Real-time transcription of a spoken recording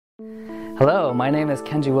Hello, my name is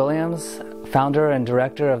Kenji Williams, founder and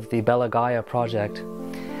director of the BELLA GAIA project.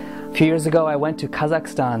 A few years ago I went to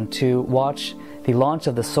Kazakhstan to watch the launch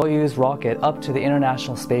of the Soyuz rocket up to the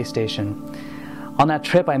International Space Station. On that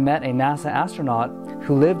trip I met a NASA astronaut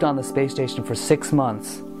who lived on the space station for 6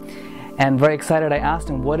 months. And very excited I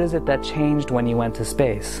asked him, what is it that changed when you went to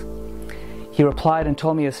space? He replied and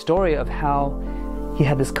told me a story of how he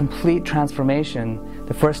had this complete transformation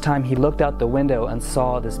the first time he looked out the window and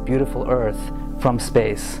saw this beautiful Earth from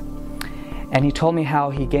space. And he told me how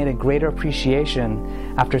he gained a greater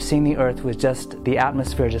appreciation after seeing the Earth with just the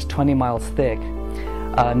atmosphere just 20 miles thick,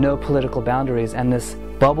 no political boundaries, and this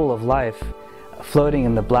bubble of life floating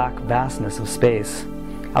in the black vastness of space.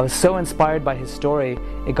 I was so inspired by his story,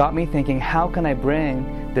 it got me thinking, how can I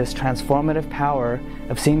bring this transformative power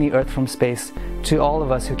of seeing the Earth from space to all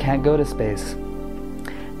of us who can't go to space?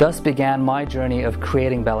 Thus began my journey of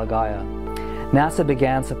creating BELLA GAIA. NASA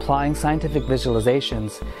began supplying scientific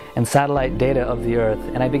visualizations and satellite data of the Earth,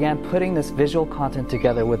 and I began putting this visual content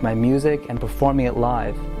together with my music and performing it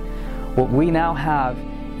live. What we now have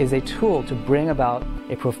is a tool to bring about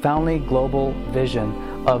a profoundly global vision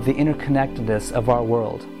of the interconnectedness of our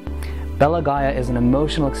world. BELLA GAIA is an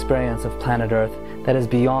emotional experience of planet Earth that is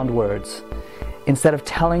beyond words. Instead of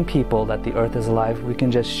telling people that the Earth is alive, we can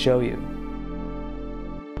just show you.